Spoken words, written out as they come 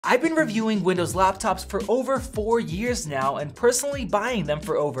I've been reviewing Windows laptops for over 4 years now and personally buying them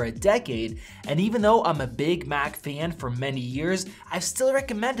for over a decade, and even though I'm a big Mac fan for many years, I've still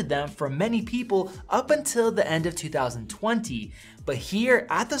recommended them for many people up until the end of 2020. But here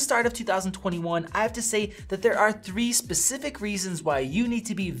at the start of 2021, I have to say that there are 3 specific reasons why you need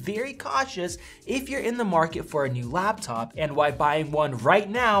to be very cautious if you're in the market for a new laptop, and why buying one right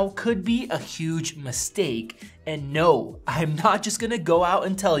now could be a huge mistake. And no, I'm not just gonna go out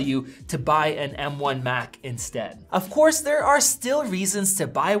and tell you to buy an M1 Mac instead. Of course, there are still reasons to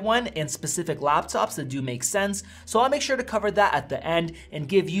buy one and specific laptops that do make sense, so I'll make sure to cover that at the end and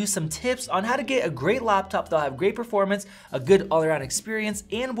give you some tips on how to get a great laptop that'll have great performance, a good all-around experience,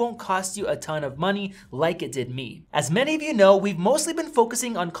 and won't cost you a ton of money like it did me. As many of you know, we've mostly been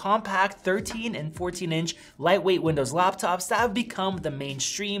focusing on compact 13 and 14-inch lightweight Windows laptops that have become the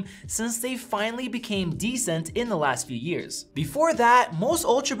mainstream since they finally became decent in the last few years. Before that, most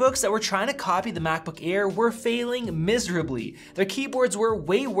Ultrabooks that were trying to copy the MacBook Air were failing miserably. Their keyboards were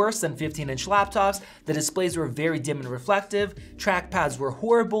way worse than 15-inch laptops, the displays were very dim and reflective, trackpads were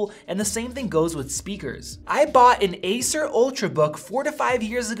horrible, and the same thing goes with speakers. I bought an Acer Ultrabook 4 to 5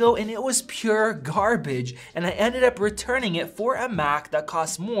 years ago and it was pure garbage, and I ended up returning it for a Mac that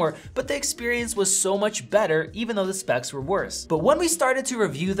cost more, but the experience was so much better even though the specs were worse. But when we started to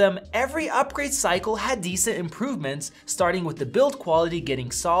review them, every upgrade cycle had decent improvements, starting with the build quality getting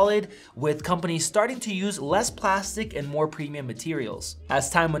solid, with companies starting to use less plastic and more premium materials.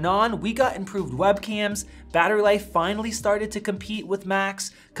 As time went on, we got improved webcams, battery life finally started to compete with Macs,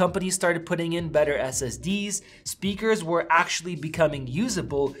 companies started putting in better SSDs, speakers were actually becoming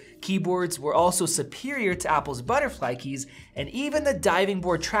usable, keyboards were also superior to Apple's butterfly keys, and even the diving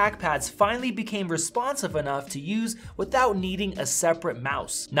board trackpads finally became responsive enough to use without needing a separate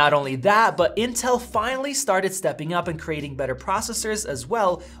mouse. Not only that, but Intel finally started stepping up and creating better processors as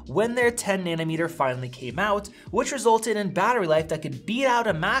well when their 10nm finally came out, which resulted in battery life that could beat out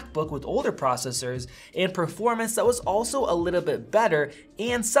a MacBook with older processors, and performance that was also a little bit better,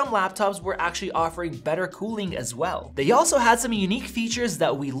 and some laptops were actually offering better cooling as well. They also had some unique features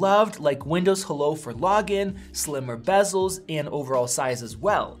that we loved, like Windows Hello for login, slimmer bezels, and overall size as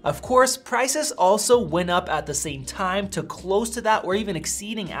well. Of course, prices also went up at the same time to close to that or even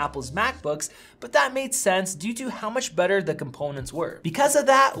exceeding Apple's MacBooks, but that made sense due to how much better the components were. Because of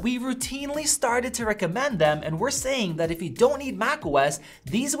that, we routinely started to recommend them, and we're saying that if you don't need macOS,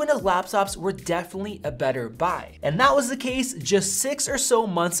 these Windows laptops were definitely a better buy. And that was the case just 6 or so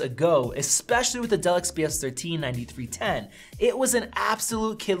months ago, especially with the Dell XPS 13 9310. It was an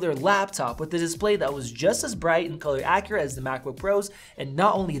absolute killer laptop with a display that was just as bright and color accurate as the MacBook Pros, and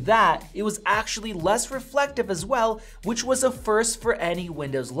not only that, it was actually less reflective as well, which was a first for any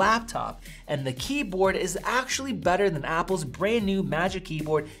Windows laptop. And the keyboard is actually better than Apple's brand new Magic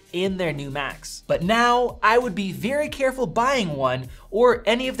Keyboard in their new Macs. But now, I would be very careful buying one or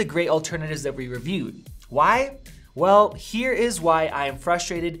any of the great alternatives that we reviewed. Why? Well, here is why I am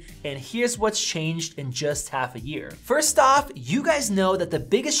frustrated, and here's what's changed in just half a year. First off, you guys know that the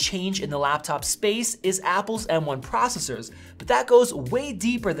biggest change in the laptop space is Apple's M1 processors, but that goes way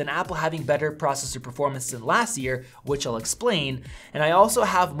deeper than Apple having better processor performance than last year, which I'll explain, and I also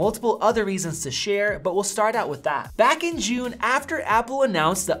have multiple other reasons to share, but we'll start out with that. Back in June, after Apple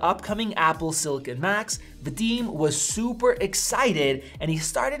announced the upcoming Apple Silicon Macs, Vadim was super excited and he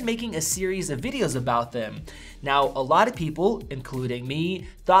started making a series of videos about them. Now, a lot of people, including me,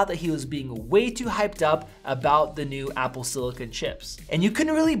 thought that he was being way too hyped up about the new Apple Silicon chips. And you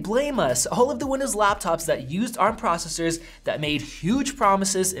couldn't really blame us. All of the Windows laptops that used ARM processors that made huge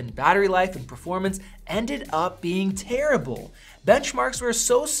promises in battery life and performance ended up being terrible. Benchmarks were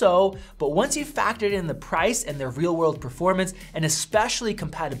so-so, but once you factored in the price and their real-world performance, and especially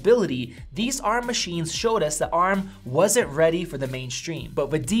compatibility, these ARM machines showed us that ARM wasn't ready for the mainstream. But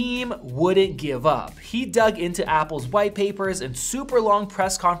Vadim wouldn't give up. He dug into Apple's white papers and super long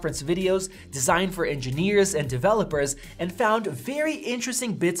press conference videos designed for engineers and developers, and found very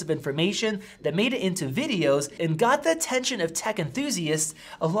interesting bits of information that made it into videos and got the attention of tech enthusiasts,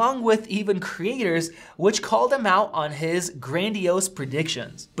 along with even creators, which called him out on his grandiose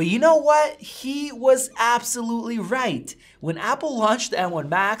predictions. But you know what? He was absolutely right. When Apple launched the M1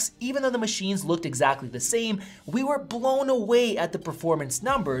 Macs, even though the machines looked exactly the same, we were blown away at the performance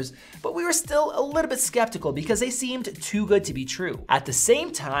numbers, but we were still a little bit skeptical because they seemed too good to be true. At the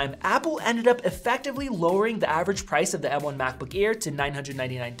same time, Apple ended up effectively lowering the average price of the M1 MacBook Air to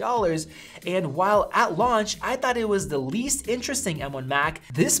 $999, and while at launch I thought it was the least interesting M1 Mac,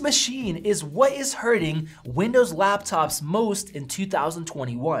 this machine is what is hurting Windows laptops most most in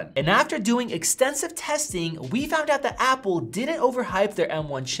 2021. And after doing extensive testing, we found out that Apple didn't overhype their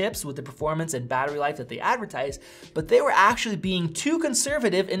M1 chips with the performance and battery life that they advertised, but they were actually being too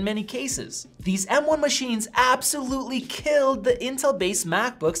conservative in many cases. These M1 machines absolutely killed the Intel-based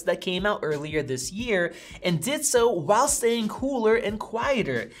MacBooks that came out earlier this year, and did so while staying cooler and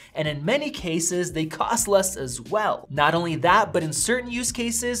quieter, and in many cases they cost less as well. Not only that, but in certain use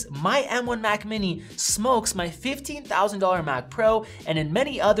cases, my M1 Mac Mini smokes my $15,000 Mac Pro, and in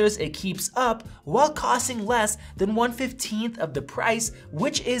many others it keeps up while costing less than 1/15 of the price,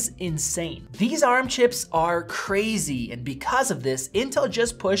 which is insane. These ARM chips are crazy, and because of this, Intel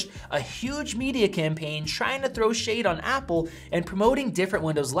just pushed a huge media campaign trying to throw shade on Apple and promoting different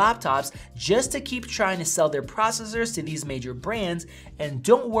Windows laptops just to keep trying to sell their processors to these major brands. And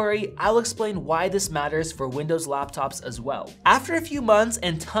don't worry, I'll explain why this matters for Windows laptops as well. After a few months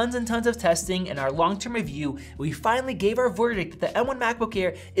and tons of testing and our long-term review, we finally gave our verdict that the M1 MacBook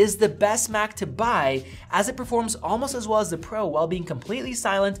Air is the best Mac to buy, as it performs almost as well as the Pro while being completely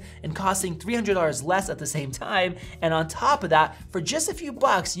silent and costing $300 less at the same time. And on top of that, for just a few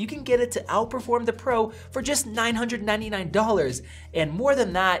bucks, you can get it to outperform the Pro for just $999. And more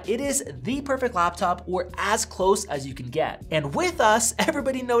than that, it is the perfect laptop, or as close as you can get. And with us,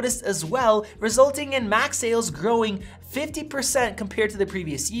 everybody noticed as well, resulting in Mac sales growing 50% compared to the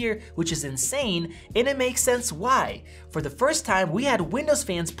previous year, which is insane, and it makes sense why. For the first time, we had Windows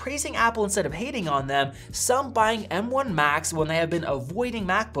fans praising Apple instead of hating on them, some buying M1 Macs when they have been avoiding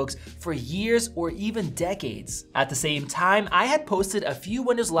MacBooks for years or even decades. At the same time, I had posted a few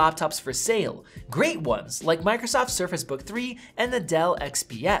Windows laptops for sale, great ones like Microsoft Surface Book 3 and the Dell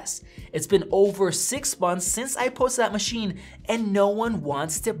XPS. It's been over 6 months since I posted that machine, and no one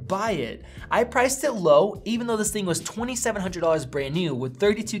wants to buy it. I priced it low, even though this thing was $2,700 brand new with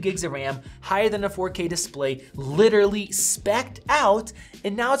 32 gigs of RAM, higher than a 4K display, literally spec'd out,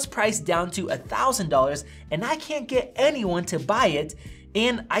 and now it's priced down to $1,000, and I can't get anyone to buy it.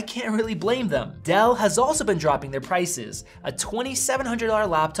 And I can't really blame them. Dell has also been dropping their prices. A $2,700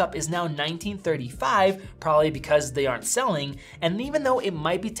 laptop is now $1,935, probably because they aren't selling, and even though it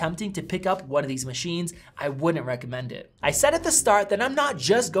might be tempting to pick up one of these machines, I wouldn't recommend it. I said at the start that I'm not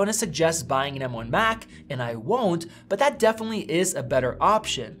just going to suggest buying an M1 Mac, and I won't, but that definitely is a better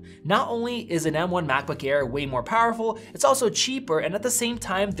option. Not only is an M1 MacBook Air way more powerful, it's also cheaper, and at the same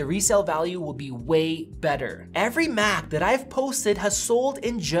time, the resale value will be way better. Every Mac that I've posted has sold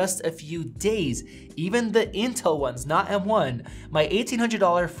in just a few days, even the Intel ones, not M1. My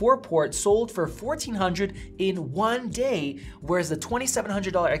 $1,800 4-port sold for $1,400 in 1 day, whereas the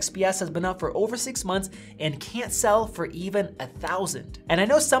 $2,700 XPS has been up for over 6 months and can't sell for even $1,000. And I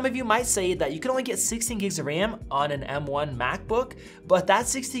know some of you might say that you can only get 16 gigs of RAM on an M1 MacBook, but that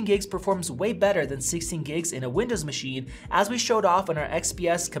 16 gigs performs way better than 16 gigs in a Windows machine, as we showed off on our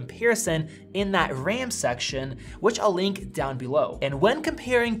XPS comparison in that RAM section, which I'll link down below. And when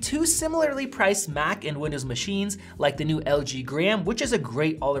comparing two similarly priced Mac and Windows machines, like the new LG Gram, which is a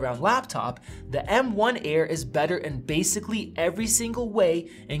great all-around laptop, the M1 Air is better in basically every single way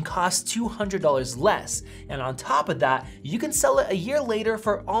and costs $200 less. And on top of that, you can sell it a year later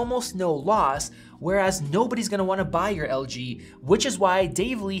for almost no loss, whereas nobody's gonna wanna buy your LG, which is why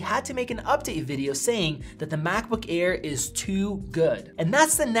Dave Lee had to make an update video saying that the MacBook Air is too good. And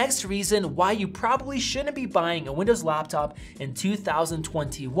that's the next reason why you probably shouldn't be buying a Windows laptop in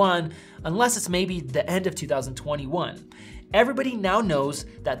 2021, unless it's maybe the end of 2021. Everybody now knows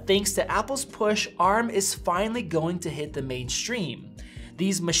that thanks to Apple's push, ARM is finally going to hit the mainstream.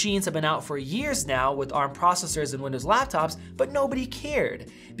 These machines have been out for years now with ARM processors and Windows laptops, but nobody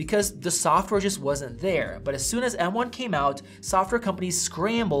cared because the software just wasn't there. But as soon as M1 came out, software companies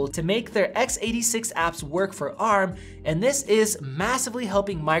scrambled to make their x86 apps work for ARM, and this is massively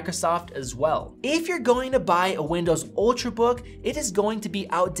helping Microsoft as well. If you're going to buy a Windows Ultrabook, it is going to be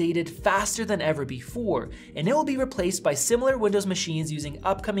outdated faster than ever before, and it will be replaced by similar Windows machines using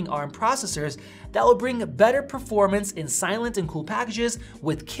upcoming ARM processors that will bring better performance in silent and cool packages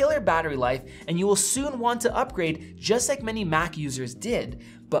with killer battery life, and you will soon want to upgrade just like many Mac users did.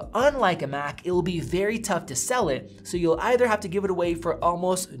 But unlike a Mac, it will be very tough to sell it, so you'll either have to give it away for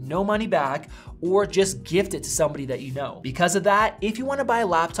almost no money back or just gift it to somebody that you know. Because of that, if you want to buy a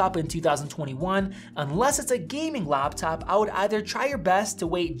laptop in 2021, unless it's a gaming laptop, I would either try your best to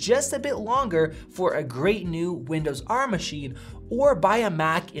wait just a bit longer for a great new Windows ARM machine or buy a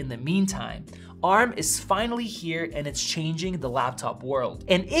Mac in the meantime. ARM is finally here and it's changing the laptop world.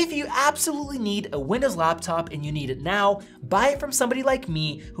 And if you absolutely need a Windows laptop and you need it now, buy it from somebody like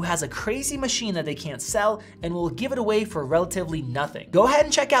me who has a crazy machine that they can't sell and will give it away for relatively nothing. Go ahead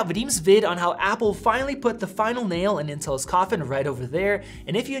and check out Vadim's vid on how Apple finally put the final nail in Intel's coffin right over there.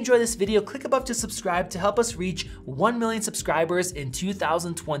 And if you enjoy this video, click above to subscribe to help us reach 1 million subscribers in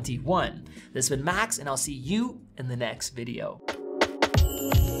 2021. This has been Max, and I'll see you in the next video.